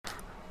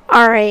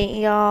Alright,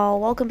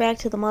 y'all. Welcome back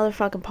to the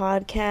motherfucking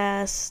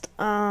podcast.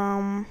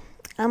 I'm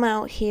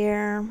out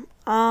here.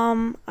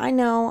 I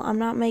know I'm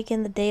not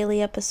making the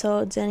daily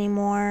episodes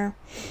anymore.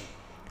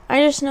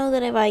 I just know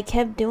that if I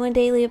kept doing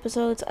daily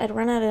episodes, I'd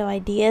run out of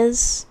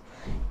ideas.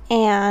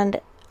 And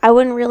I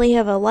wouldn't really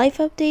have a life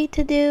update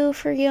to do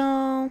for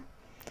y'all.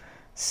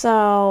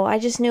 So, I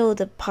just knew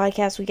the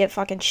podcast would get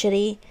fucking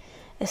shitty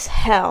as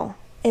hell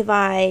if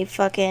I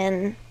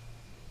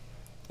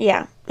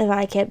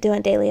kept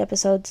doing daily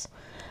episodes.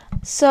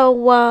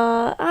 So,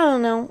 I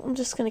don't know. I'm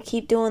just gonna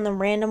keep doing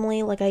them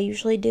randomly like I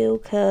usually do,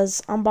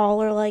 because I'm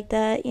baller like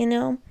that, you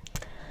know?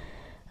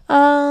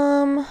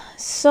 I'm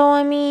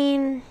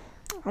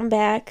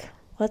back.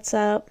 What's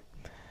up?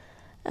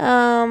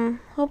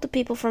 Hope the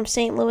people from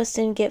St. Louis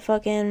didn't get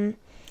fucking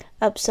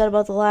upset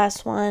about the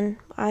last one.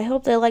 I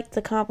hope they liked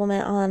the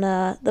compliment on,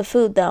 the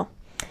food, though.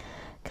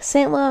 Because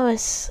St.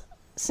 Louis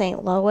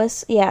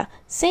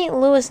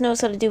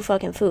knows how to do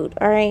fucking food,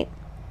 alright?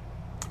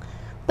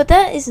 But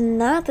that is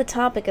not the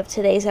topic of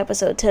today's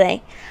episode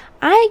today.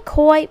 I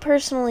quite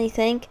personally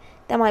think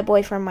that my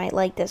boyfriend might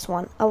like this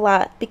one a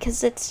lot,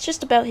 because it's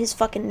just about his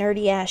fucking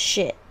nerdy ass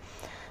shit.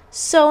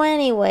 So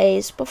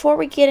anyways, before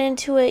we get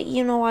into it,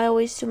 you know I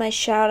always do my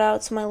shout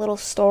outs, my little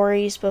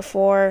stories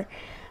before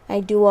I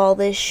do all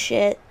this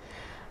shit.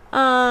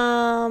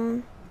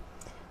 I'll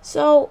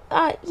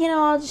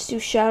just do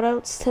shout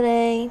outs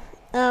today.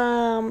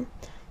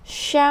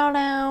 Shout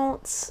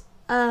outs,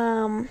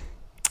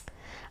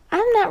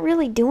 I'm not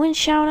really doing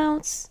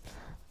shoutouts.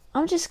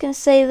 I'm just gonna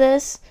say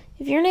this.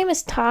 If your name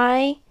is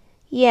Ty,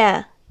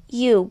 yeah,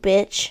 you,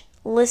 bitch,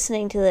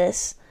 listening to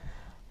this,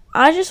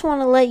 I just want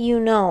to let you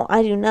know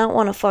I do not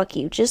want to fuck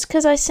you. Just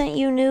because I sent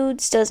you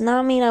nudes does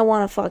not mean I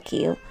want to fuck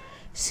you.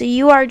 So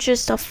you are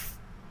just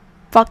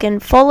fucking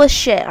full of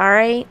shit,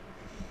 alright?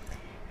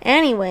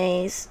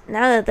 Anyways,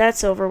 now that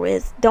that's over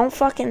with, don't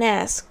fucking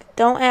ask.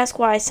 Don't ask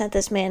why I sent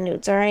this man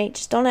nudes, alright?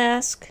 Just don't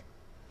ask.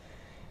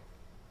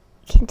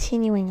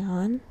 Continuing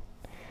on.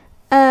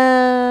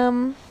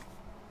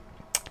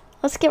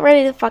 Let's get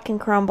ready to fucking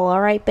crumble,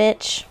 alright,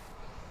 bitch?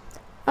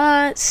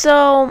 Life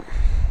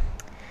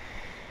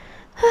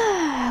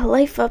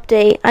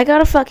update. I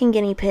got a fucking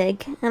guinea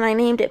pig, and I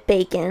named it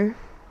Bacon.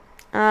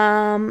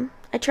 I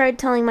tried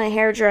telling my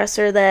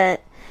hairdresser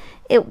that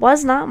it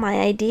was not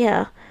my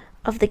idea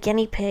of the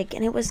guinea pig,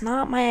 and it was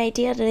not my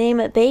idea to name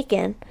it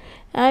Bacon.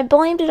 And I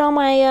blamed it on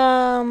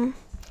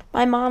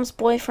my mom's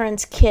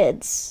boyfriend's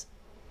kids.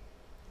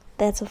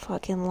 That's a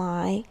fucking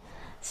lie.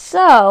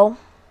 So,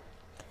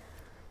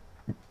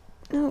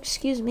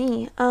 excuse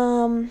me.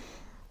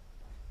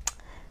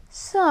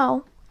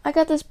 So, I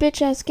got this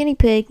bitch ass guinea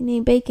pig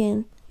named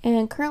Bacon,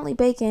 and currently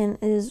Bacon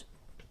is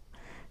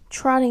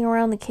trotting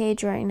around the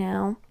cage right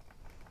now,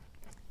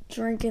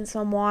 drinking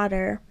some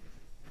water.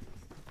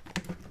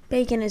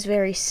 Bacon is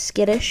very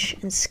skittish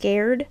and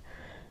scared,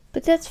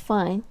 but that's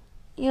fine.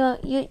 Fat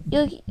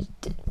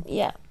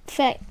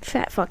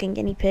fucking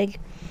guinea pig.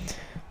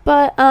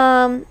 But,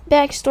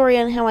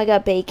 backstory on how I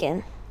got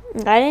Bacon.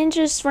 I didn't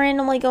just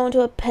randomly go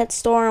into a pet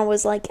store and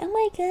was like, oh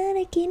my god,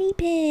 a guinea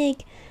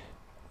pig.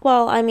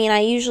 Well, I mean, I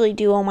usually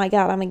do, oh my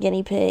god, I'm a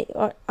guinea pig.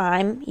 Oh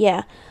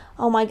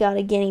my god,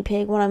 a guinea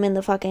pig when I'm in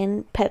the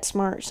fucking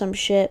PetSmart or some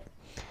shit.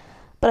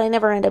 But I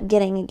never end up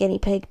getting a guinea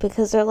pig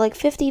because they're like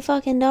 $50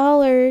 fucking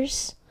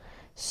dollars.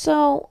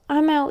 So,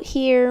 I'm out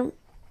here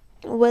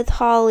with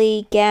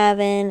Holly,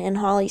 Gavin, and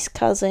Holly's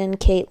cousin,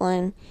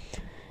 Caitlin.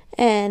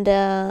 And,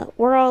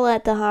 we're all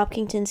at the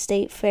Hopkinton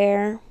State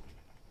Fair.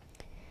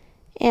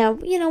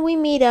 And, we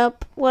meet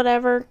up,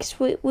 whatever, because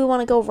we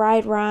want to go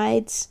ride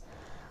rides.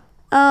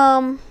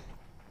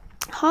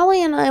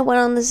 Holly and I went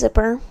on the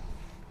zipper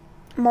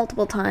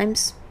multiple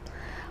times.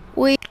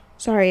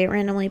 Sorry, it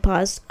randomly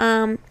paused.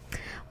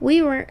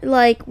 We went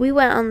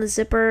on the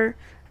zipper,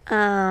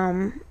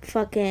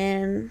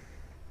 fucking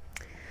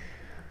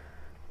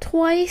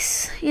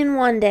twice in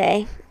one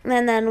day.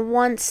 And then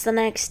once the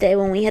next day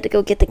when we had to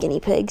go get the guinea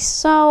pigs.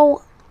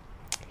 So,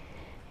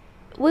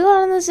 we went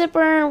on the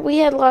zipper. We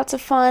had lots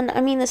of fun.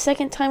 I mean, the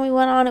second time we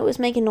went on, it was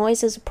making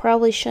noises it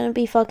probably shouldn't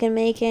be fucking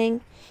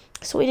making.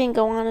 So we didn't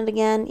go on it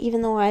again,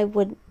 even though I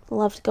would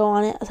love to go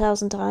on it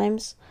 1,000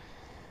 times.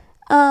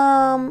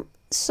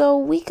 So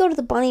we go to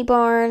the bunny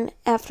barn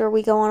after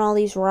we go on all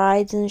these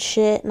rides and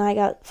shit, and I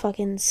got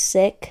fucking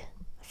sick.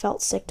 I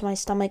felt sick to my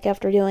stomach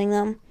after doing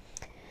them.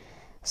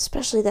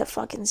 Especially that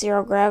fucking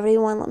zero gravity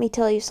one. Let me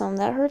tell you something.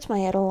 That hurts my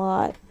head a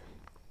lot.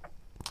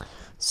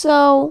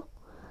 So,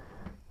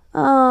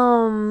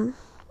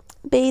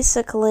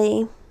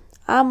 basically,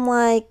 I'm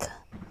like,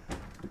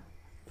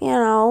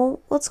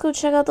 let's go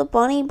check out the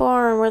bunny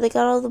barn where they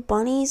got all the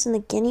bunnies and the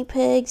guinea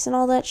pigs and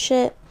all that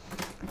shit.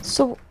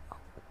 So,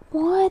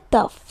 what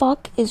the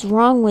fuck is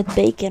wrong with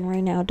Bacon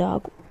right now,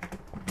 dog?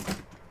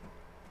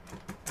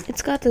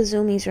 It's got the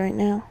zoomies right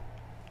now.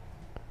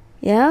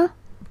 Yeah?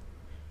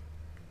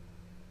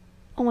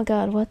 Oh my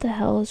god, what the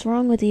hell is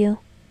wrong with you?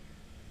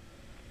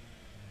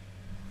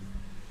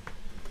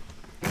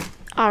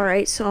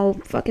 Alright, so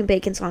fucking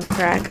Bacon's on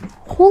crack.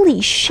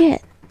 Holy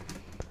shit.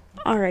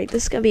 Alright,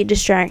 this is gonna be a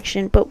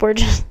distraction, but we're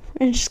just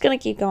gonna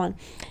keep going.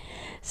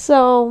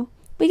 So,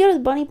 we go to the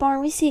bunny barn,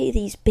 we see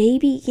these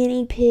baby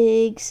guinea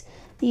pigs,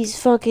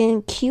 these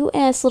fucking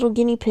cute-ass little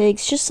guinea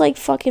pigs, just like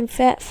fucking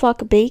fat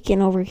fuck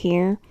bacon over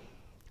here.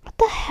 What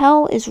the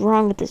hell is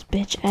wrong with this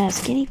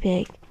bitch-ass guinea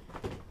pig?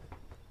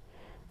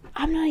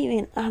 I'm not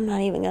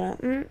even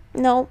gonna,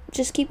 no,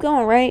 just keep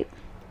going, right?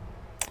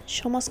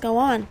 Show must go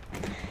on.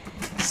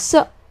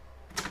 So,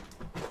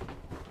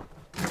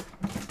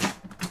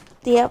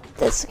 yep,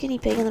 that's the guinea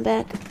pig in the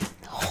back.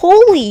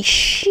 Holy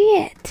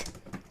shit!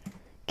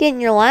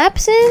 Getting your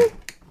laps in?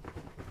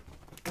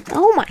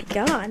 Oh my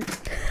god.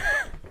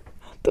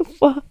 What the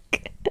fuck?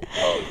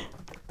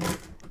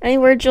 Any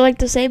words you like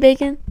to say,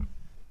 Bacon?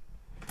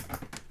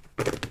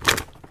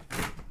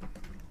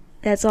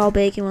 That's all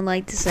Bacon would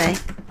like to say.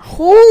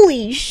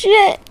 Holy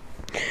shit!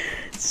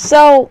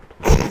 So,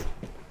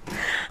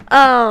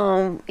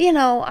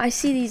 I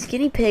see these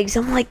guinea pigs.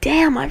 I'm like,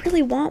 damn, I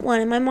really want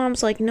one. And my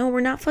mom's like, no,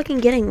 we're not fucking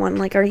getting one.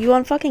 Like, are you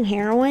on fucking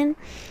heroin?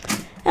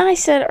 And I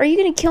said, are you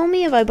gonna kill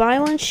me if I buy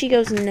one? She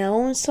goes,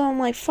 no. And so I'm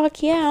like,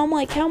 fuck yeah. I'm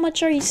like, how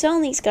much are you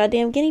selling these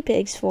goddamn guinea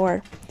pigs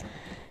for?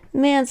 The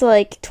man's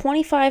like,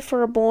 25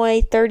 for a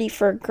boy, 30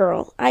 for a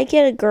girl. I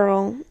get a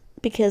girl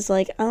because,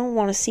 like, I don't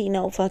want to see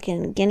no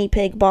fucking guinea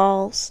pig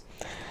balls.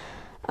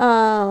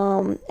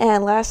 And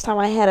last time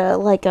I had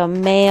a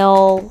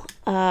male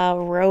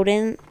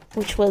rodent,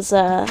 which was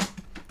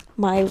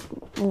my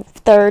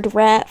third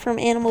rat from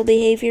Animal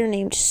Behavior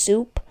named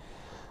Soup.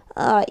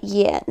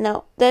 Yeah,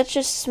 no, that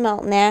just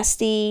smelled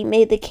nasty,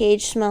 made the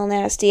cage smell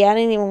nasty. I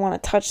didn't even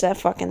want to touch that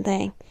fucking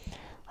thing.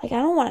 Like, I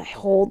don't want to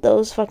hold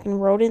those fucking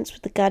rodents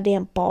with the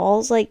goddamn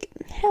balls. Like,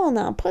 hell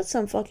no, put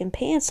some fucking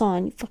pants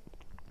on.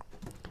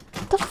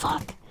 What the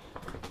fuck?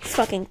 You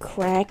fucking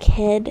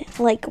crackhead.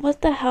 Like,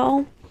 what the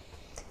hell?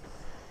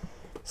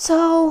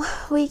 So,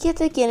 we get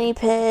the guinea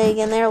pig,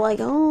 and they're like,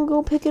 oh,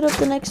 go pick it up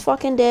the next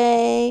fucking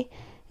day.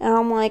 And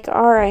I'm like,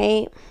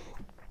 alright.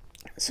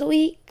 So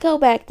we go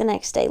back the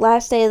next day.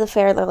 Last day of the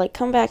fair. They're like,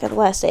 come back at the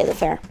last day of the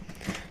fair.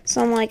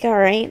 So I'm like,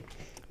 alright.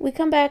 We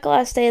come back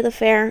last day of the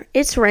fair.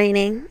 It's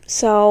raining.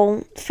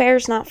 So the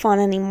fair's not fun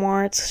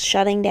anymore. It's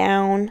shutting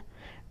down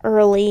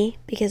early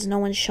because no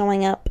one's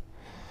showing up.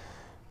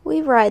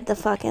 We ride the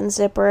fucking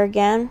zipper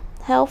again.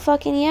 Hell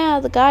fucking yeah.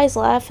 The guy's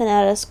laughing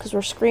at us because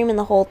we're screaming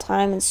the whole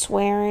time and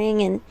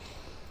swearing and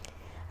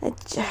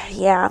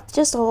yeah,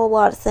 just a whole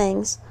lot of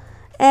things.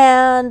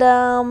 And,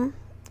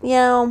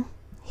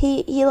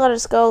 He let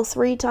us go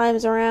 3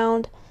 times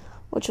around,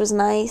 which was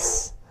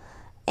nice.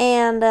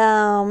 And,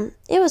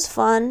 it was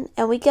fun.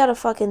 And we got a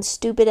fucking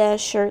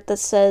stupid-ass shirt that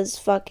says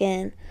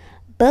fucking,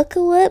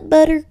 buckle up,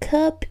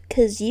 buttercup,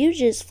 'cause you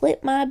just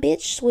flipped my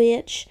bitch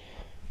switch.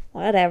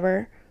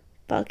 Whatever.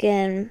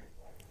 Fucking,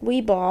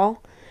 we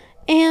ball.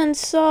 And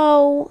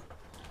so,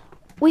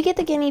 we get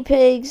the guinea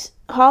pigs.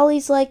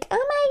 Holly's like,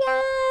 oh my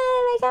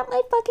god, I got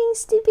my fucking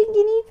stupid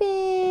guinea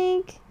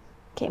pig.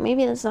 Okay,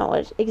 maybe that's not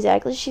what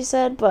exactly she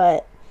said,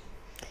 but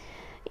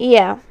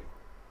yeah.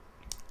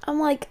 I'm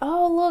like,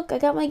 oh, look, I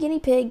got my guinea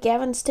pig.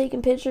 Gavin's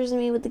taking pictures of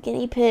me with the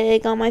guinea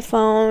pig on my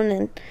phone,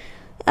 and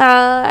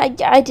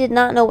I did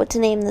not know what to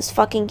name this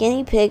fucking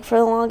guinea pig for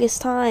the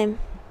longest time.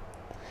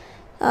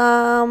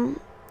 And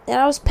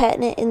I was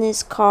petting it in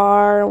this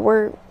car.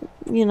 We're,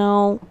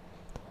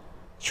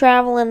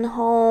 traveling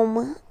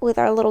home with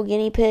our little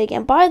guinea pig.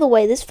 And by the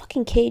way, this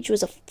fucking cage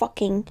was a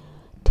fucking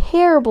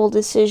terrible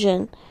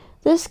decision.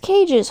 This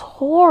cage is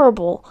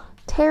horrible.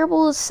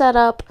 Terrible to set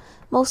up.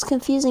 Most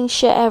confusing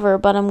shit ever,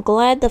 but I'm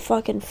glad the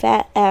fucking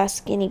fat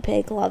ass guinea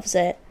pig loves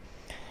it.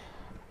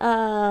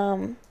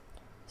 So,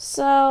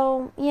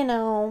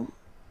 now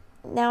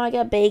I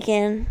got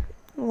bacon.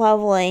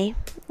 Lovely.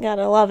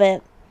 Gotta love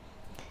it.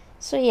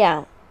 So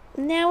yeah.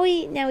 Now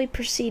we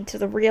proceed to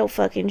the real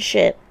fucking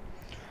shit.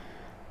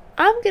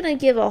 I'm gonna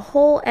give a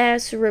whole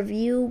ass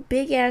review,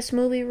 big ass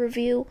movie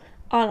review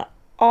on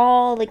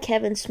all the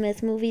Kevin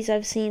Smith movies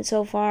I've seen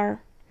so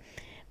far.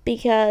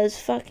 Because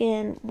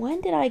fucking, when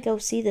did I go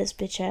see this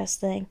bitch ass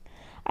thing?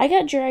 I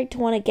got dragged to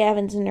one of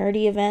Gavin's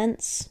nerdy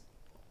events.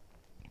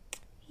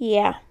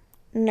 Yeah,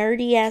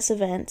 nerdy ass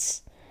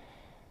events.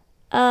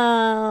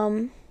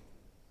 And,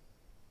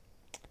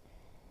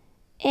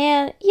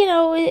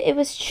 it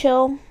was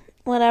chill.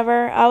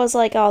 Whatever. I was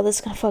like, oh, this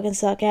is gonna fucking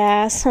suck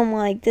ass. I'm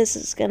like, this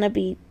is gonna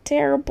be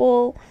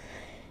terrible.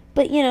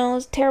 But, it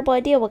was a terrible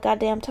idea what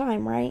goddamn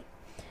time, right?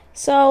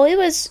 So, it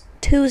was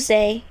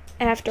Tuesday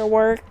after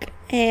work.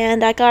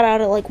 And I got out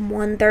at like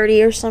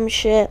 1:30 or some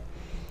shit.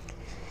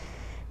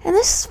 And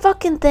this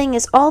fucking thing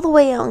is all the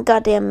way out in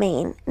goddamn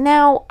Maine.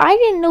 Now, I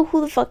didn't know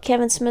who the fuck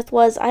Kevin Smith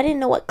was. I didn't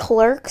know what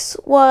Clerks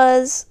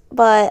was.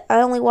 But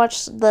I only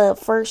watched the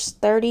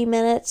first 30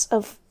 minutes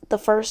of the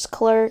first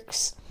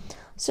Clerks.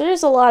 So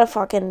there's a lot of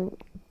fucking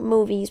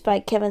movies by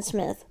Kevin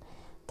Smith.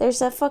 There's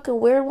that fucking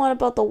weird one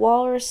about the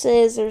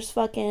walruses. There's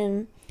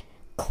fucking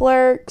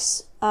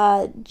Clerks.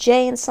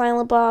 Jay and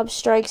Silent Bob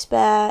Strikes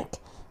Back.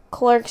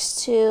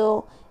 Clerks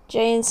 2,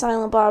 Jay and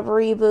Silent Bob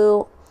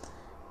reboot,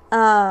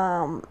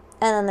 and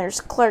then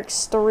there's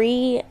Clerks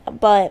 3,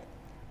 but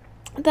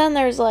then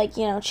there's like,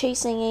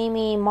 Chasing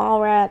Amy,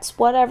 Mallrats,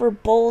 whatever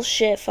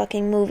bullshit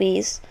fucking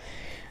movies.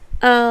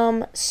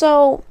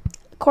 So,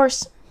 of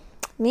course,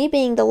 me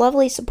being the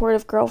lovely,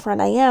 supportive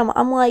girlfriend I am,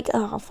 I'm like,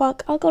 oh,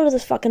 fuck, I'll go to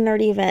this fucking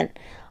nerdy event.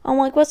 I'm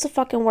like, what's the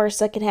fucking worst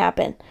that could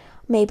happen?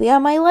 Maybe I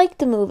might like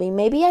the movie.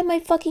 Maybe I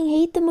might fucking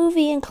hate the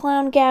movie and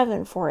clown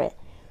Gavin for it.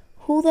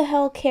 Who the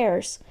hell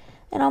cares?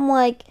 And I'm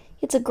like,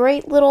 it's a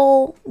great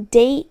little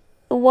date,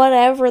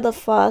 whatever the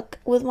fuck,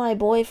 with my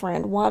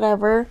boyfriend,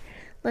 whatever.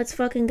 Let's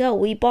fucking go.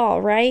 We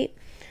ball, right?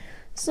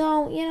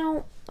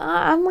 So,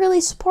 I'm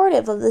really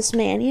supportive of this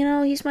man.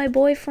 He's my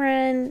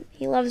boyfriend.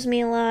 He loves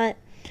me a lot.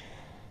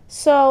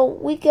 So,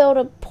 we go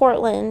to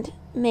Portland,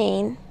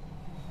 Maine.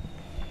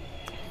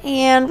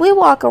 And we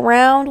walk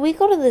around. We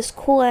go to this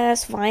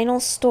cool-ass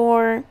vinyl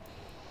store.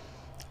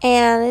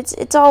 And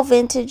it's all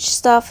vintage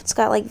stuff. It's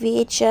got, like,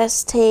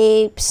 VHS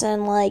tapes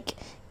and, like,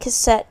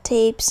 cassette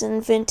tapes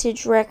and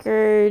vintage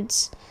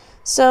records.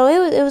 So,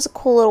 it was a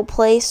cool little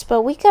place.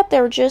 But we got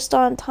there just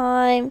on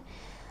time.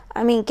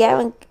 I mean,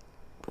 Gavin...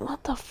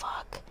 What the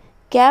fuck?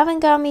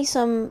 Gavin got me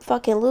some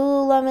fucking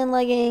Lululemon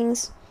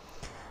leggings.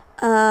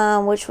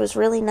 Which was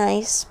really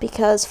nice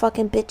because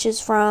fucking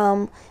bitches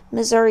from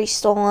Missouri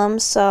stole them.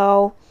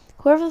 So,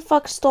 whoever the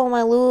fuck stole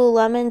my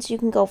Lululemons, you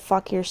can go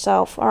fuck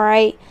yourself,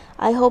 alright?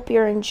 I hope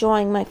you're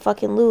enjoying my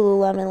fucking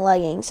Lululemon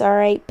leggings,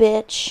 alright,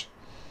 bitch?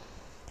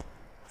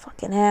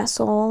 Fucking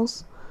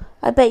assholes.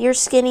 I bet your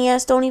skinny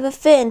ass don't even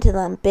fit into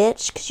them,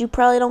 bitch, because you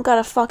probably don't got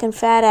a fucking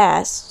fat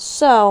ass.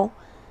 So,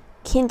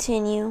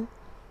 continue.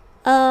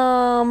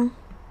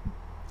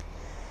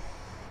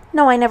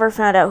 No, I never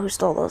found out who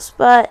stole those,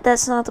 but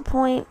that's not the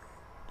point.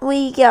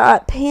 We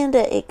got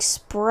Panda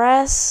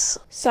Express.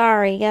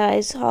 Sorry,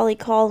 guys. Holly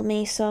called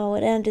me, so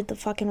it ended the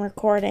fucking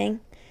recording.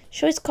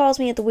 She always calls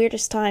me at the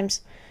weirdest times.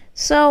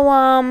 So,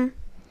 well,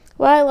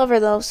 I love her,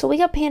 though. So, we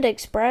got Panda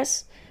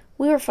Express.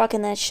 We were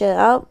fucking that shit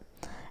up.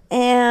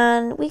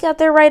 And we got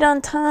there right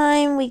on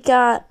time. We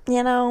got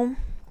in line.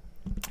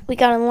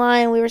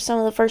 We were some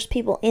of the first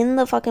people in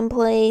the fucking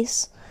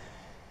place.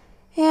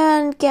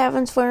 And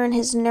Gavin's wearing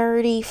his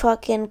nerdy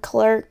fucking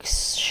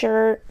Clerks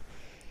shirt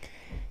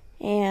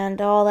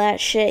and all that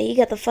shit. He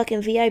got the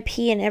fucking VIP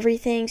and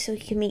everything so he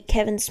can meet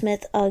Kevin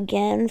Smith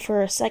again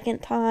for a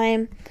second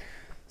time.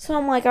 So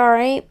I'm like,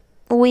 alright,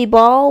 we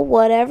ball,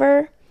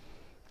 whatever.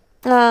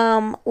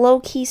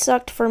 Low-key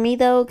sucked for me,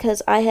 though,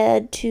 because I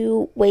had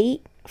to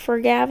wait for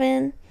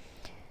Gavin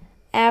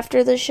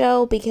after the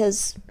show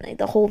because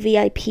the whole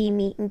VIP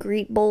meet and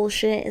greet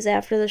bullshit is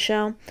after the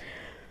show.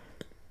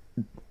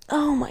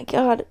 Oh my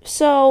god.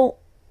 So,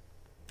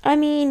 I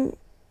mean,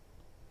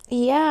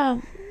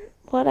 yeah,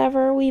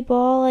 whatever, we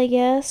ball, I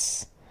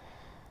guess.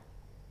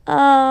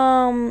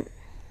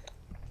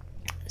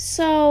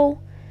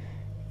 So,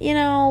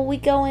 we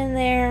go in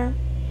there,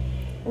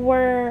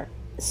 we're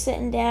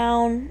sitting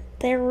down.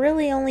 They're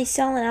really only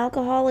selling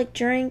alcoholic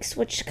drinks,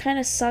 which kind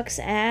of sucks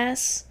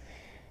ass.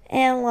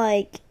 And,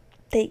 like,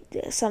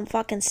 some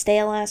fucking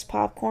stale-ass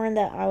popcorn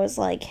that I was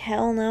like,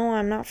 hell no,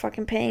 I'm not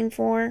fucking paying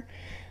for.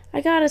 I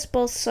got us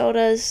both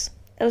sodas.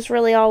 It was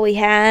really all we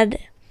had.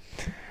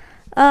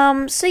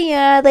 So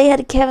yeah, they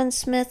had Kevin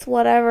Smith,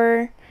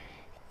 whatever.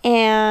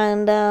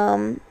 And,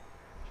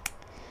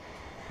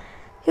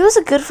 it was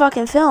a good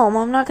fucking film,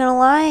 I'm not gonna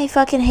lie. I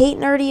fucking hate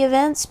nerdy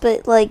events,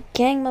 but, like,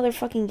 gang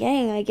motherfucking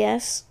gang, I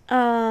guess.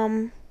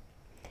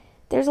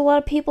 There's a lot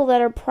of people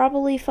that are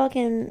probably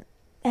fucking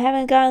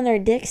haven't gotten their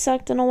dick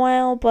sucked in a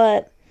while,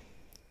 but,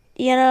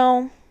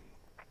 I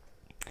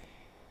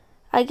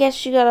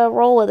guess you gotta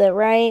roll with it,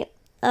 right?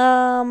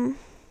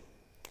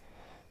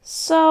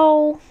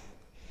 So,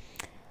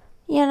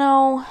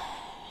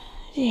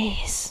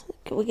 jeez,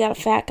 we got a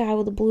fat guy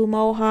with a blue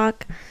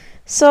mohawk.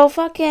 So,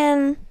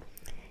 fucking,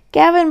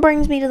 Gavin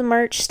brings me to the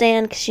merch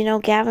stand, because,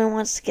 Gavin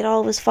wants to get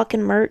all of his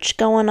fucking merch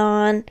going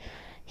on.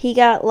 He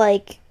got,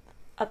 like,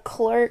 a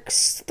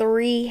Clerks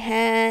 3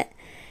 hat.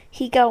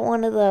 He got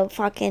one of the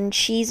fucking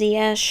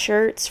cheesy-ass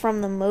shirts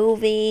from the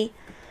movie.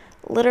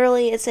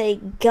 Literally, it's a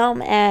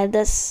gum ad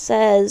that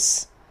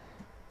says,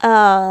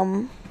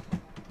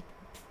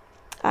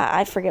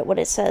 I forget what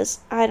it says.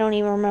 I don't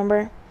even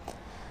remember.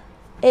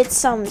 It's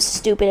something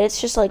stupid.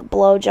 It's just like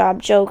blowjob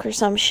joke or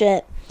some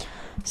shit.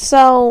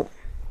 So,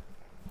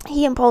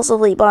 he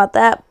impulsively bought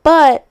that.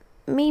 But,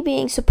 me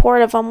being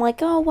supportive, I'm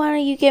like, oh, why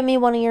don't you get me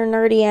one of your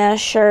nerdy-ass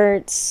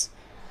shirts?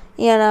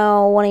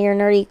 One of your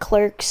nerdy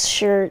Clerks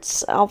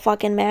shirts. I'll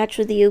fucking match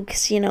with you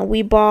because,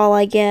 we ball,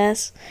 I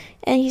guess.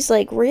 And he's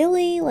like,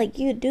 really? Like,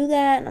 you do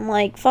that? And I'm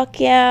like, fuck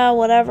yeah,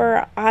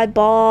 whatever. I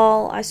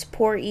ball. I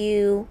support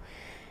you.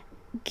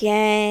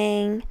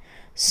 Gang.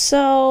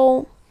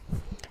 So,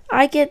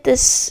 I get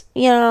this,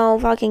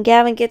 fucking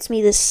Gavin gets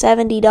me this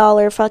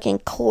 $70 fucking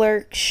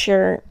Clerks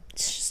shirt.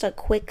 It's just a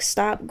quick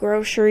stop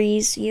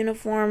groceries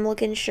uniform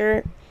looking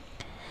shirt.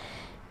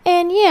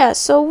 And yeah,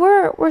 so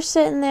we're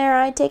sitting there.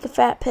 I take a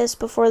fat piss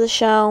before the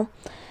show.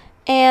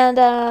 And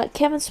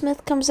Kevin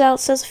Smith comes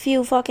out, says a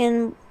few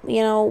fucking,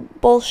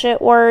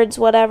 bullshit words,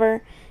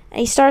 whatever.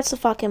 And he starts the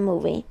fucking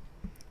movie.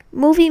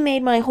 Movie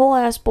made my whole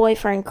ass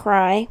boyfriend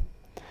cry.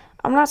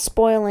 I'm not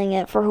spoiling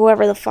it for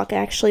whoever the fuck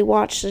actually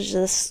watches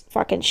this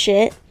fucking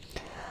shit.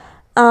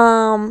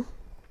 It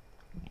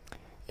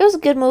was a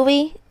good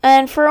movie,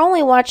 and for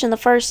only watching the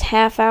first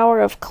half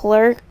hour of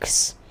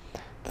Clerks,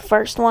 the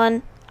first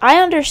one, I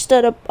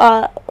understood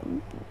a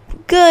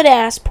good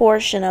ass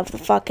portion of the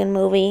fucking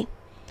movie.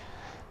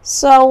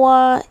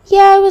 So,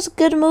 yeah, it was a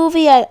good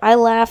movie. I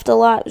laughed a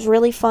lot. It was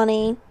really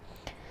funny.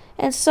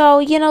 And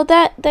so,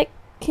 that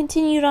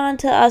continued on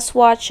to us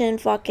watching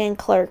fucking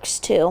Clerks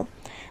 2.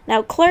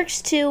 Now,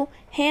 Clerks 2,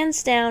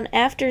 hands down,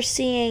 after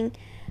seeing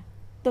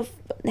the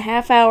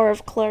half hour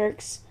of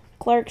Clerks,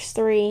 Clerks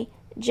 3,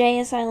 Jay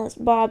and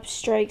Silent Bob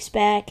Strikes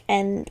Back,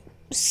 and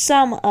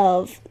some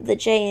of the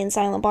Jay and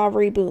Silent Bob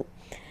reboot,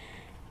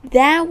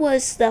 that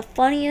was the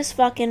funniest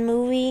fucking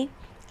movie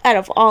out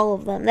of all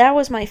of them. That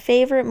was my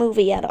favorite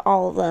movie out of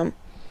all of them.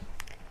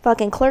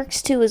 Fucking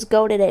Clerks 2 is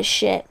goated as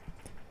shit.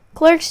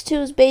 Clerks 2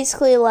 is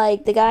basically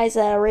like the guys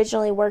that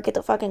originally work at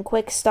the fucking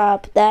Quick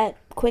Stop. That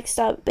Quick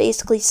Stop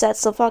basically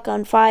sets the fuck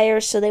on fire,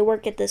 so they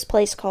work at this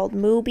place called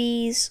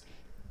Moobies.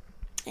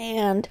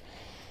 And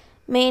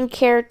main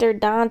character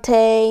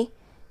Dante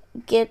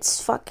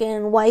gets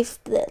fucking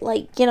wife that,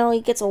 like,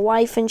 he gets a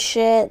wife and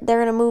shit. They're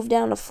gonna move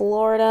down to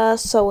Florida,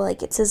 so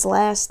like it's his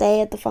last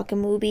day at the fucking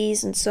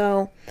movies, and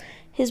so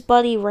his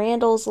buddy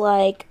Randall's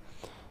like,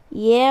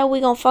 yeah, we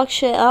gonna fuck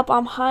shit up.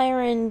 I'm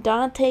hiring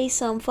Dante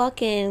some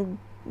fucking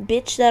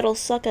bitch that'll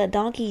suck a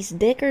donkey's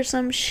dick or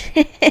some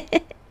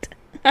shit.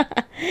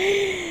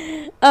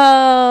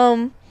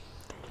 And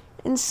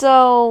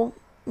so,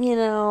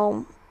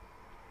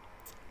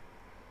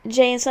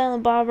 Jay and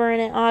Silent Bob are in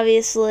it,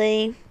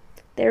 obviously.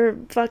 They're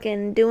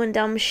fucking doing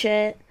dumb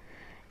shit.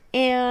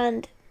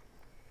 And,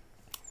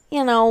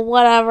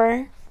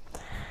 whatever.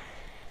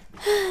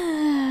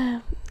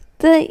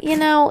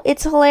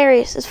 It's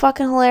hilarious. It's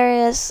fucking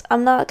hilarious.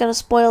 I'm not gonna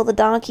spoil the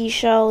donkey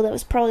show. That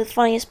was probably the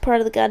funniest part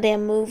of the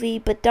goddamn movie.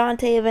 But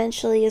Dante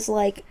eventually is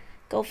like,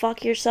 go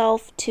fuck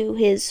yourself, to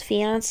his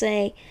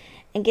fiance,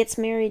 and gets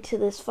married to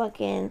this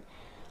fucking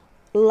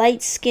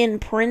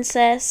light-skinned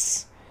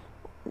princess.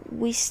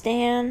 We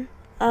stan.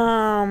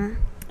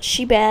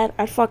 She bad.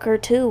 I'd fuck her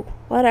too.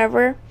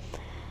 Whatever.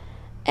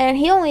 And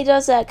he only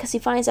does that because he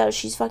finds out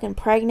she's fucking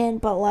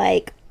pregnant, but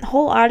like, the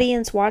whole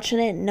audience watching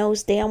it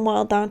knows damn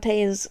well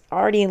Dante is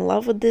already in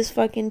love with this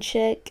fucking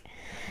chick.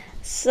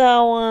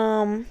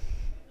 So,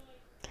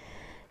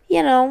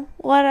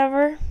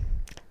 whatever.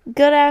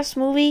 Good ass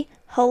movie.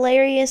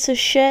 Hilarious as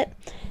shit.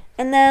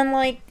 And then,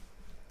 like,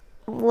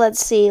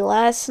 let's see,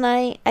 last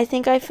night, I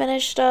think I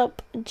finished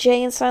up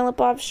Jay and Silent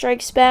Bob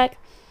Strikes Back.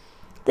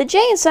 The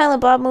Jay and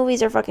Silent Bob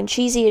movies are fucking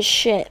cheesy as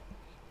shit,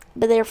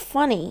 but they're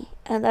funny,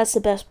 and that's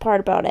the best part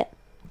about it.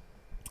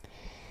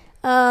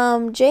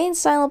 Jay and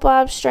Silent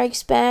Bob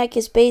Strikes Back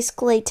is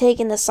basically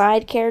taking the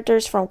side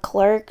characters from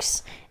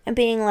Clerks and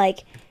being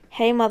like,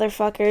 hey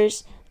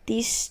motherfuckers,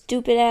 these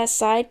stupid ass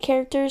side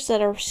characters that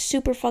are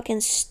super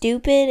fucking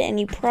stupid and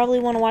you probably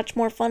want to watch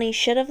more funny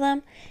shit of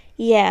them?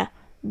 Yeah,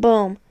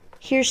 boom.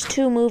 Here's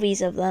 2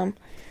 movies of them.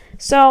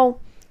 So,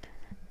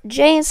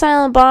 Jay and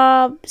Silent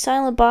Bob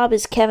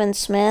is Kevin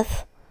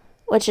Smith,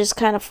 which is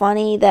kind of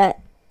funny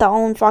that the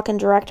own fucking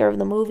director of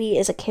the movie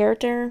is a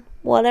character.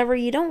 Whatever,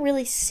 you don't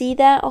really see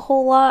that a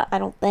whole lot, I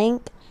don't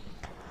think.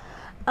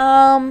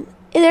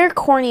 They're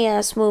corny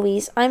ass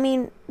movies. I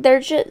mean, they're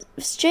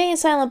just, Jay and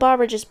Silent Bob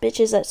are just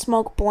bitches that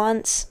smoke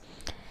blunts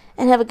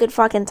and have a good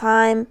fucking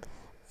time.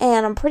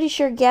 And I'm pretty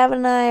sure Gavin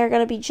and I are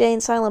gonna be Jay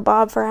and Silent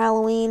Bob for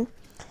Halloween.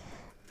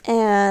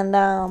 And,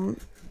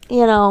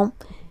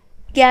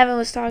 Gavin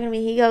was talking to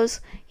me. He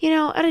goes,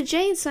 out of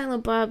Jay and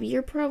Silent Bob,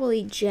 you're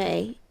probably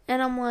Jay.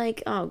 And I'm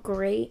like, oh,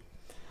 great.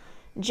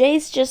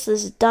 Jay's just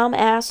this dumb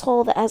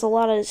asshole that has a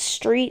lot of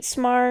street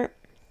smart,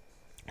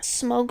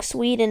 smokes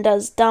weed, and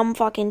does dumb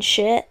fucking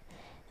shit.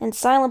 And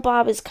Silent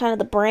Bob is kind of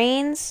the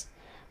brains.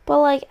 But,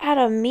 like, out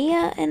of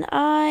Mia and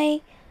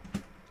I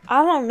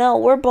don't know.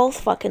 We're both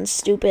fucking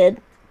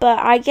stupid. But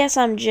I guess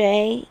I'm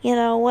Jay.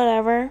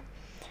 Whatever.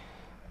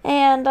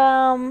 And,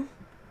 I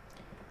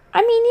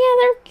mean, yeah,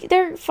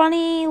 they're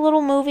funny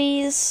little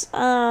movies.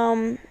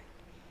 And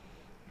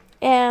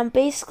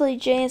basically,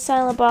 Jay and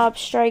Silent Bob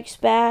Strikes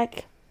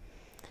Back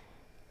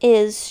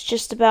is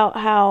just about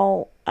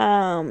how,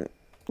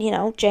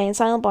 Jay and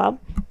Silent Bob,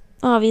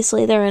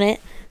 obviously they're in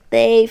it.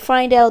 They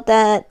find out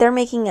that they're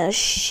making a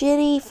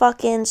shitty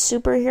fucking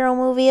superhero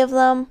movie of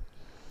them.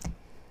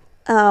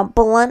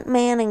 Blunt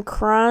Man and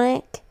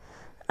Chronic.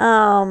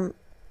 And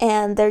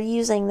they're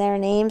using their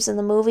names in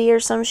the movie or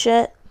some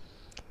shit.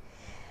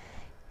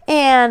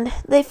 And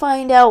they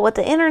find out what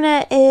the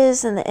internet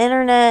is, and the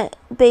internet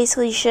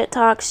basically shit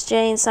talks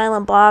Jay and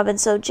Silent Bob, and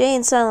so Jay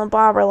and Silent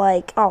Bob are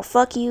like, oh,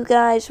 fuck you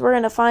guys, we're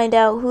gonna find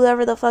out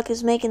whoever the fuck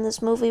is making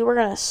this movie, we're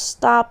gonna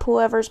stop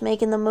whoever's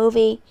making the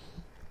movie.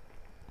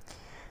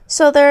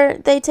 So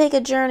they take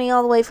a journey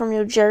all the way from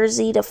New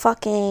Jersey to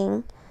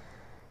fucking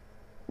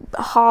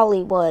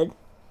Hollywood.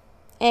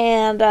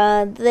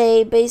 And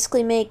they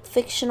basically make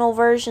fictional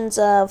versions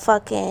of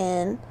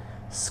fucking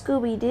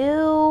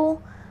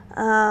Scooby-Doo,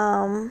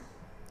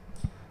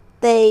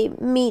 they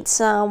meet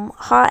some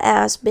hot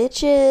ass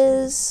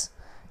bitches,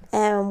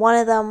 and one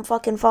of them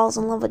fucking falls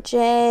in love with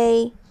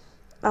Jay.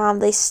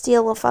 They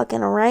steal a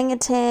fucking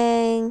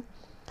orangutan.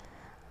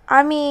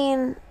 I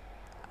mean,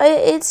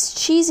 it's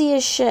cheesy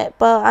as shit,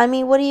 but I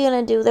mean, what are you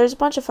gonna do? There's a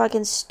bunch of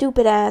fucking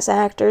stupid ass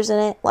actors in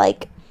it,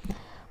 like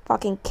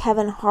fucking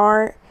Kevin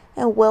Hart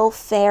and Will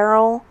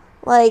Ferrell.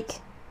 Like,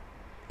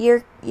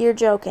 you're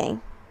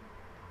joking.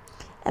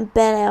 And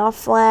Ben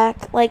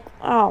Affleck, like,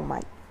 oh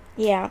my,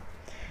 yeah.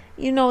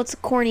 You know it's a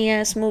corny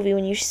ass movie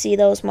when you see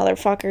those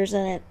motherfuckers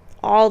in it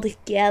all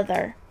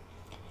together.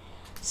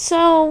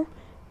 So,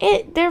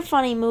 they're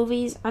funny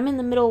movies. I'm in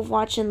the middle of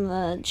watching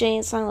the Jay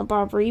and Silent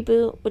Bob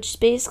reboot, which is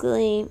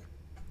basically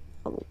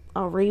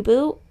a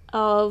reboot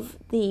of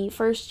the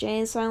first Jay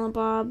and Silent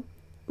Bob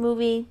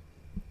movie.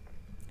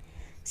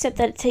 Except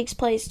that it takes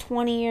place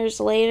 20 years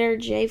later.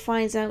 Jay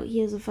finds out he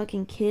has a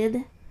fucking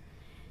kid.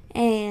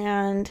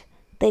 And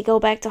they go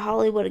back to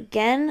Hollywood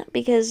again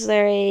because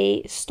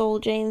they stole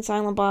Jay and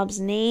Silent Bob's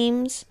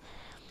names.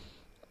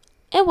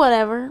 And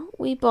whatever.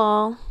 We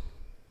ball.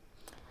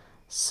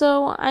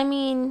 So, I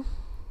mean,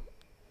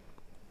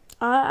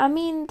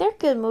 they're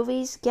good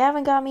movies.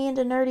 Gavin got me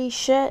into nerdy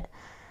shit.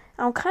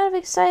 I'm kind of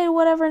excited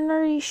whatever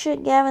nerdy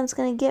shit Gavin's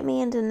gonna get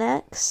me into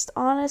next,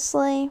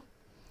 honestly.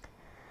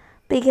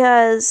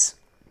 Because,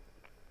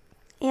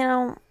 you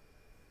know,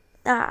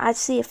 I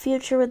see a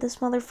future with this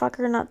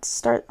motherfucker, not to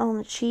start on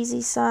the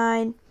cheesy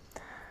side.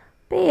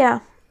 But yeah,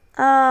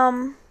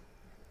 I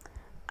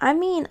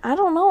mean, I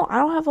don't know. I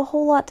don't have a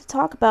whole lot to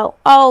talk about.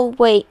 Oh,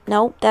 wait,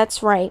 no,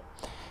 that's right.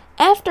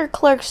 After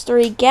Clerks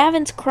 3,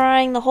 Gavin's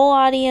crying, the whole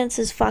audience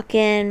is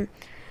fucking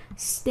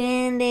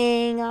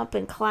standing up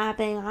and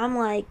clapping. I'm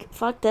like,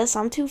 fuck this,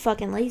 I'm too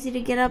fucking lazy to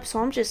get up, so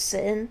I'm just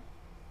sitting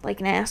like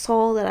an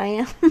asshole that I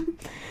am.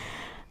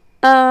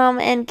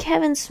 And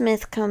Kevin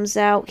Smith comes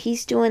out.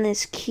 He's doing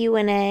this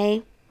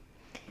Q&A.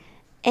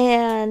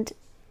 And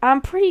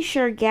I'm pretty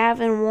sure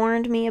Gavin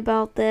warned me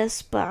about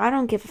this, but I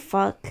don't give a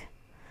fuck.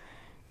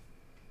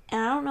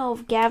 And I don't know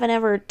if Gavin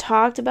ever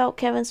talked about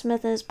Kevin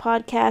Smith in his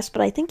podcast,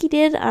 but I think he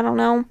did. I don't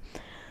know.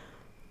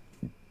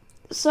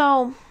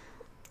 So,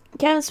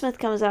 Kevin Smith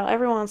comes out.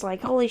 Everyone's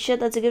like, holy shit,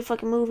 that's a good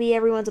fucking movie.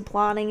 Everyone's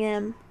applauding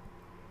him.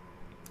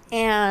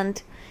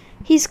 And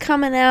he's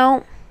coming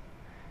out.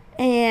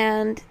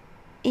 And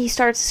he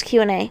starts his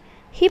Q&A.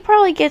 He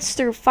probably gets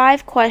through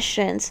 5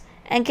 questions.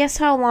 And guess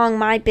how long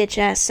my bitch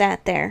ass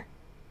sat there?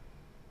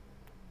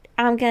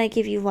 I'm gonna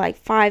give you like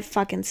 5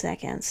 fucking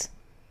seconds.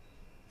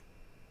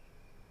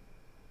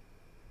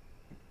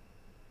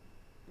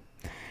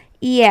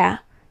 Yeah.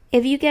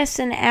 If you guessed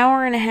an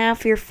hour and a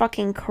half, you're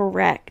fucking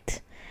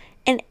correct.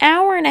 An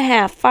hour and a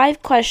half.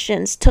 5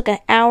 questions took an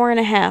hour and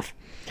a half.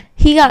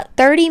 He got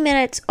 30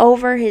 minutes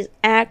over his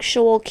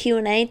actual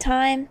Q&A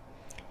time.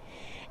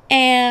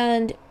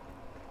 And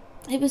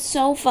it was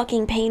so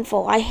fucking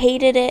painful. I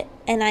hated it.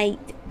 And I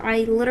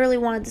literally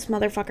wanted this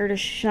motherfucker to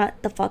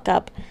shut the fuck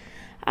up.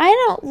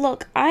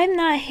 I'm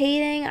not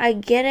hating. I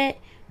get it.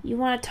 You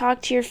want to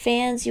talk to your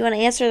fans. You want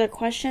to answer their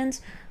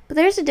questions. But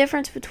there's a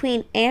difference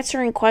between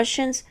answering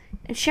questions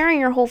and sharing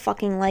your whole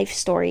fucking life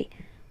story.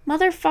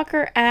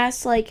 Motherfucker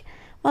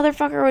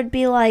would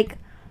be like,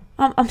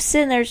 I'm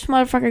sitting there, this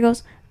motherfucker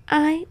goes,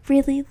 I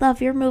really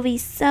love your movie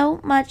so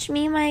much.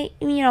 Me and my,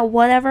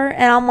 whatever.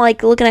 And I'm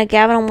like looking at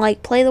Gavin, I'm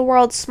like, play the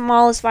world's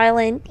smallest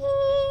violin.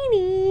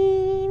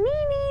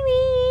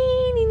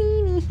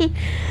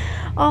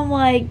 I'm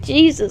like,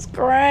 Jesus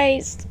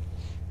Christ.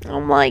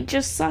 I'm like,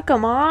 just suck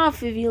him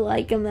off if you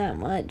like him that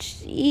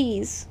much.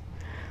 Jeez.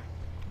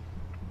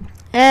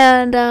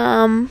 And,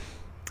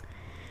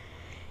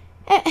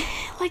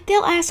 like,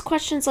 they'll ask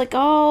questions like,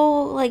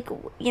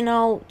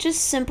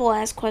 just simple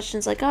ask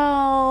questions like,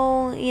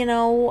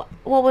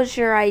 what was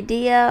your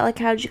idea? Like,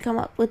 how'd you come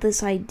up with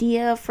this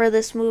idea for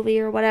this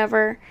movie or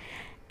whatever?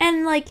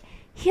 And, like,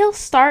 he'll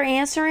start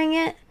answering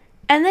it,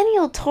 and then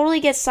he'll totally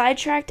get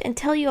sidetracked and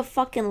tell you a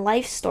fucking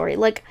life story.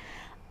 Like,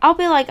 I'll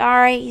be like,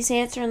 alright, he's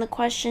answering the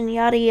question,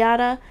 yada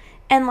yada.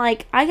 And,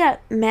 like, I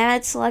got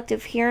mad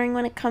selective hearing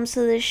when it comes to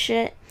this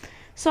shit.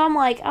 So I'm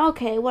like,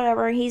 okay,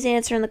 whatever, he's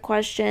answering the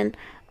question.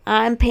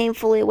 I'm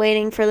painfully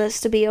waiting for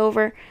this to be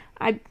over.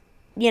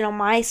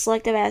 My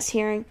selective ass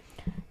hearing.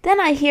 Then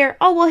I hear,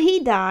 oh, well, he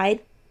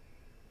died.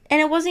 And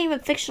it wasn't even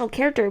a fictional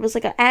character. It was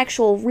like an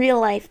actual real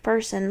life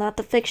person, not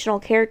the fictional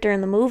character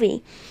in the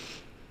movie.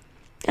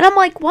 And I'm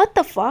like, what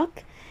the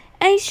fuck?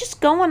 And he's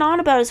just going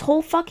on about his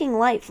whole fucking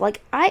life.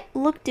 Like,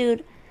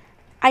 dude,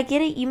 I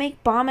get it. You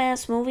make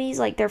bomb-ass movies.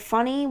 Like, they're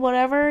funny,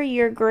 whatever.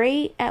 You're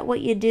great at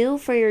what you do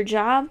for your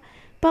job.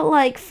 But,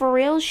 like, for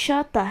real,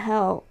 shut the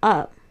hell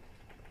up.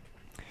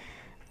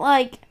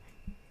 Like,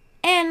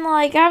 and,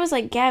 like, I was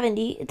like, Gavin,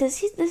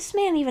 does this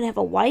man even have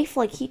a wife?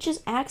 Like, he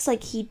just acts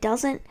like he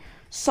doesn't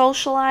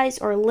socialize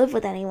or live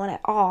with anyone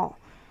at all.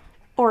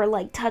 Or,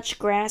 like, touch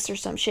grass or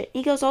some shit.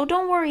 He goes, oh,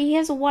 don't worry, he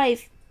has a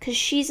wife, because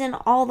she's in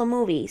all the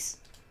movies.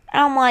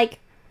 And I'm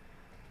like,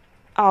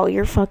 oh,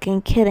 you're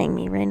fucking kidding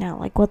me right now.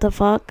 Like, what the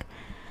fuck?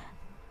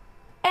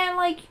 And,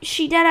 like,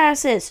 she dead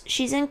ass is.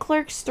 She's in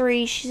Clerks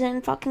 3. She's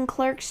in fucking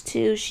Clerks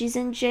 2. She's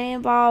in Jay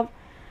and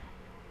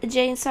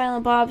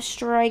Silent Bob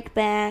Strike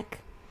Back.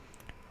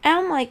 And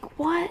I'm like,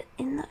 what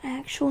in the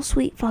actual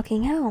sweet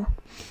fucking hell?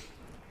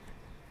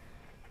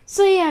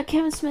 So yeah,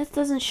 Kevin Smith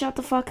doesn't shut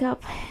the fuck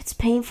up. It's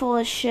painful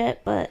as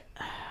shit, but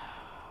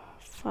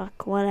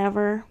fuck,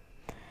 whatever.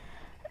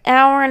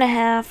 Hour and a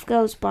half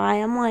goes by.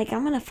 I'm like,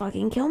 I'm gonna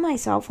fucking kill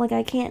myself. Like,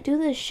 I can't do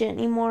this shit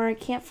anymore. I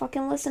can't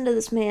fucking listen to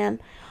this man,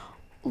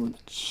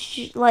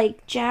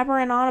 like,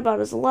 jabbering on about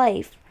his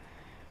life.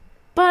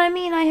 But, I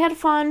mean, I had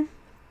fun.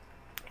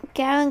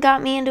 Gavin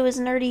got me into his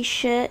nerdy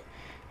shit,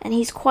 and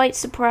he's quite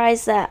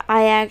surprised that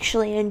I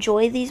actually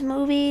enjoy these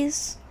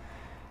movies.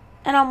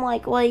 And I'm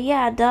like, well,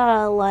 yeah,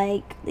 duh,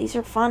 like, these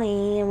are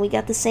funny, and we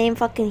got the same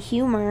fucking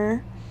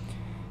humor.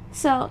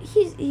 So,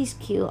 he's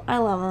cute. I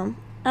love him.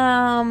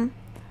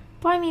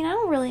 But, I mean, I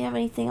don't really have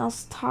anything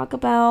else to talk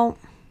about.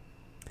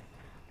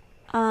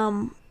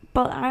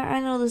 But I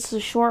know this is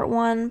a short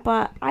one,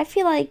 but I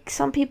feel like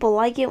some people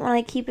like it when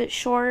I keep it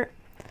short.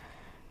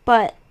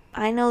 But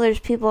I know there's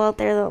people out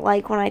there that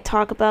like when I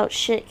talk about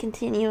shit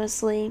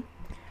continuously.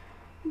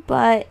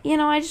 But,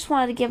 I just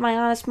wanted to give my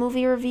honest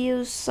movie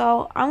reviews,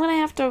 so I'm going to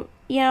have to,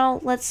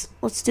 let's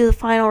do the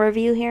final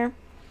review here.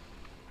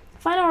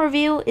 Final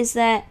review is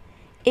that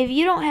if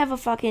you don't have a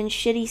fucking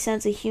shitty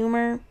sense of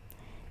humor,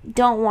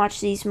 don't watch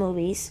these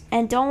movies.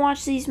 And don't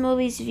watch these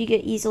movies if you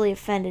get easily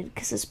offended,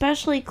 because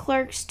especially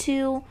Clerks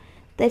 2,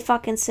 they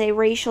fucking say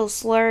racial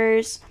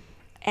slurs,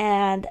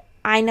 and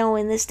I know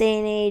in this day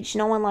and age,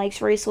 no one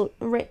likes racial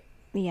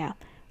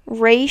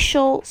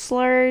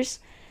slurs.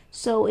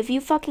 So if you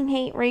fucking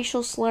hate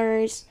racial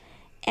slurs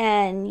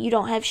and you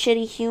don't have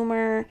shitty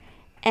humor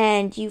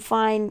and you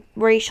find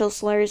racial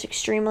slurs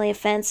extremely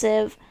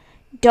offensive,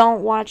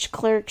 don't watch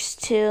Clerks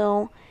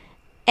 2.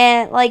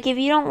 And, like, if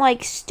you don't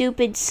like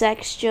stupid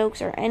sex jokes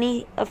or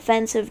any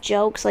offensive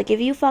jokes, like, if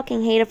you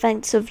fucking hate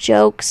offensive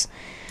jokes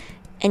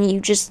and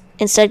you just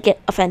instead get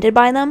offended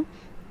by them,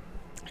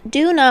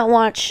 do not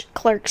watch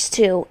Clerks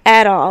 2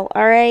 at all,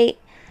 alright?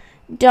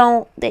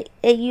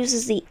 It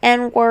uses the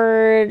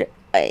N-word.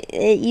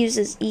 It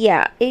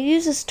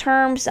uses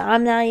terms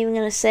I'm not even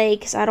gonna say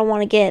because I don't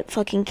want to get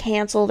fucking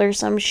canceled or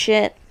some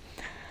shit.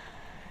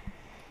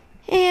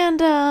 And,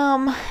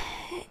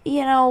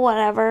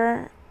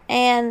 whatever.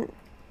 And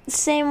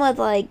same with,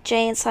 like,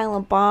 Jay and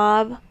Silent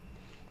Bob.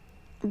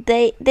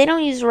 They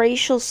don't use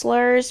racial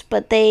slurs,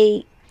 but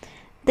it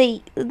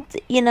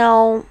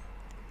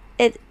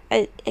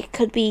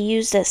could be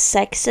used as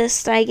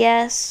sexist, I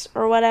guess,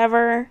 or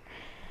whatever.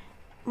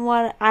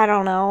 I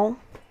don't know.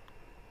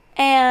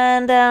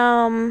 And,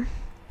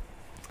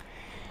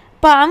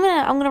 but I'm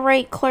gonna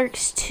rate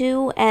Clerks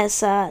 2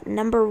 as,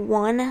 number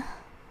 1.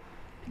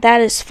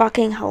 That is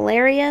fucking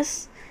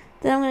hilarious.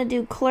 Then I'm gonna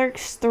do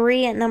Clerks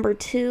 3 at number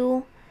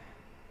 2.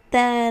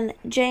 Then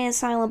Jay and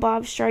Silent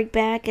Bob Strike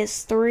Back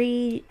is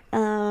 3.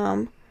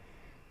 Probably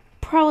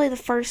the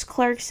first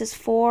Clerks is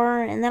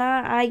 4. And then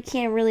I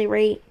can't really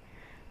rate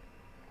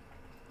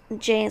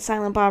Jay and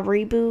Silent Bob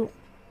Reboot,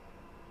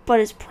 but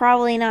it's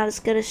probably not as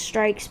good as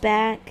Strikes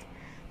Back.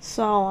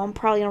 So I'm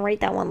probably going to rate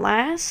that one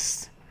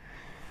last.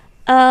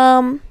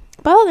 But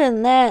other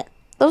than that,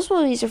 those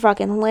movies are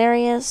fucking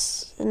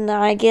hilarious. And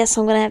I guess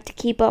I'm going to have to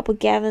keep up with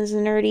Gavin's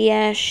nerdy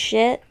ass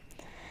shit.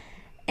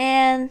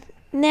 And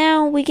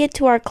now we get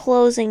to our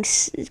closing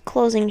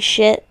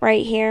shit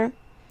right here.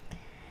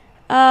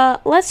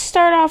 Let's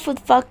start off with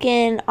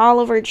fucking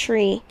Oliver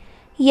Tree.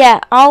 Yeah,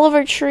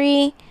 Oliver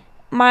Tree,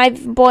 my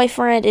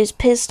boyfriend is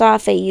pissed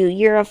off at you.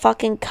 You're a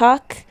fucking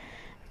cuck.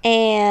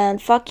 And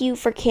fuck you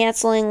for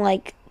canceling,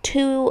 like,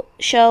 2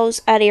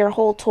 shows out of your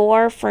whole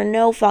tour for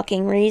no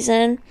fucking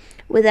reason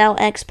without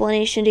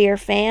explanation to your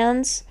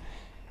fans.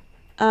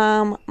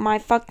 My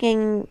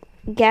fucking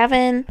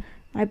Gavin,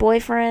 my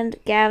boyfriend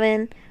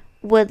Gavin,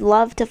 would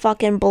love to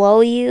fucking blow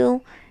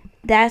you.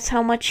 That's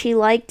how much he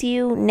liked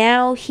you.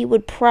 Now he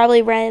would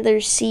probably rather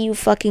see you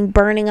fucking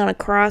burning on a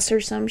cross or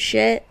some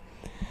shit.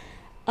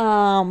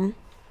 I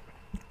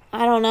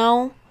don't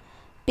know,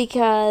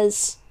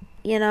 because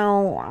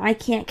I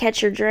can't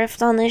catch your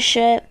drift on this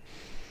shit.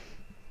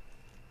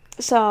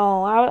 So,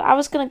 I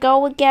was gonna go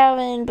with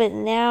Gavin, but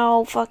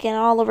now fucking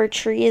Oliver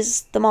Tree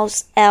is the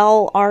most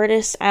L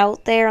artist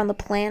out there on the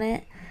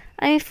planet.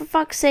 I mean, for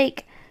fuck's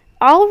sake,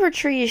 Oliver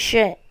Tree is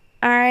shit,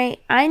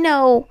 alright? I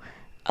know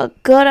a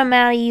good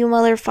amount of you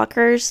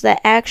motherfuckers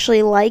that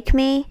actually like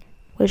me,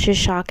 which is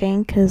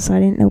shocking, because I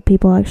didn't know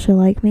people actually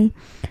like me,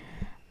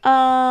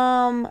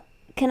 can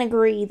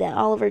agree that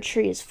Oliver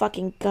Tree is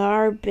fucking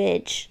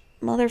garbage.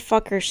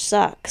 Motherfucker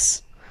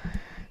sucks.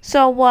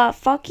 So,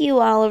 fuck you,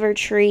 Oliver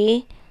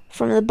Tree.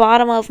 From the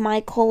bottom of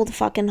my cold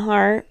fucking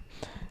heart.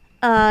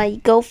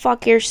 Go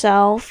fuck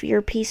yourself. You're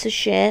a piece of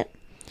shit.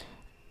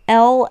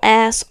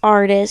 L-ass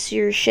artist.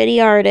 You're a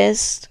shitty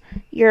artist.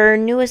 Your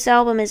newest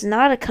album is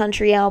not a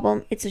country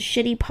album. It's a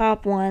shitty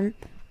pop one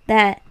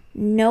that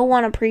no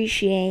one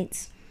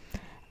appreciates.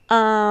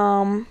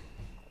 I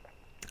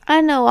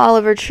know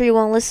Oliver Tree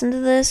won't listen to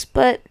this,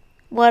 but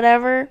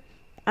whatever.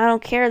 I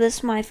don't care. This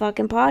is my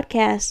fucking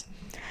podcast.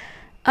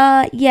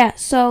 Yeah,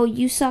 so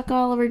you suck,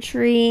 Oliver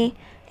Tree.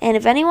 And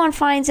if anyone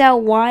finds out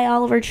why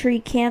Oliver Tree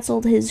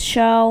canceled his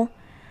show,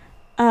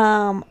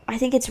 I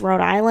think it's Rhode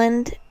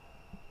Island.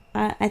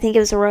 I think it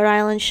was a Rhode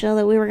Island show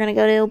that we were going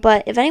to go to.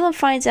 But if anyone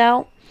finds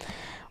out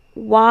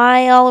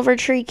why Oliver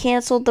Tree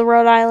canceled the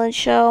Rhode Island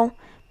show,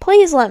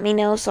 please let me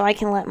know so I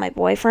can let my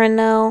boyfriend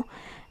know.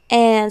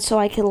 And so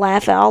I can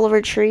laugh at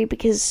Oliver Tree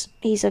because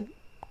he's a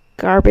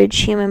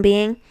garbage human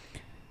being.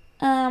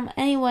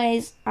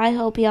 Anyways, I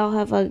hope y'all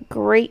have a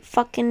great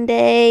fucking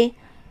day.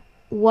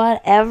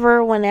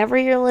 Whatever, whenever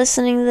you're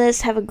listening to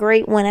this, have a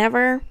great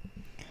whenever.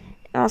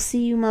 I'll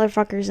see you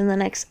motherfuckers in the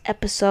next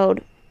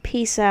episode.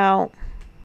 Peace out.